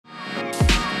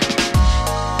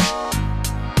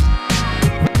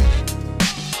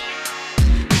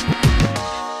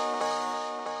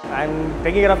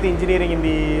taking care of the engineering in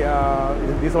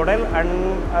this hotel, and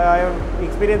I have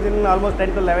experience in almost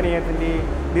 10 to 11 years in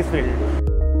this field.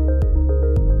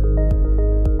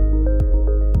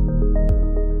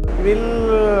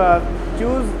 We'll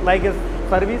choose like a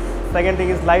service. Second thing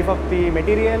is life of the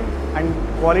material and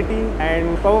quality,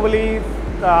 and probably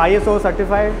ISO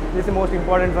certified. This is most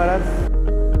important for us.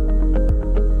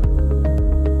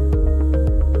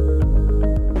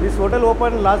 This hotel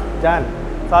opened last Jan.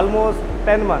 It's almost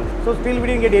 10 months. So still we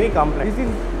didn't get any complaint.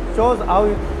 This shows how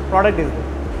product is good.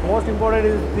 Most important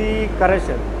is the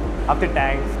corrosion of the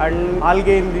tanks and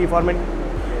algae in the format.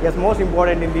 Yes, most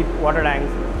important in the water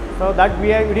tanks. So that we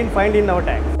didn't find in our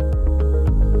tanks.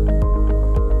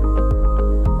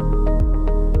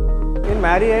 In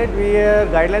Marriott,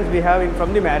 guidelines we have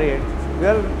from the Marriott. We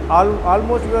are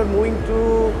almost moving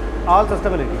to all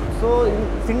sustainability. So in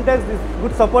Sintex is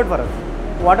good support for us.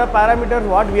 Water parameters,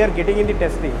 what we are getting in the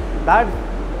testing, that's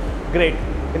great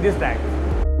in this tank.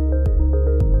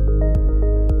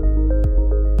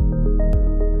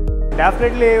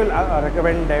 Definitely I will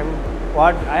recommend them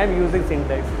what I am using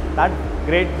Sintex. That's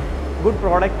great, good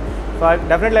product. So I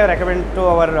definitely recommend to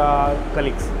our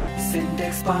colleagues.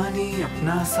 Sintex पानी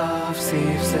अपना साफ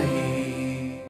safe सही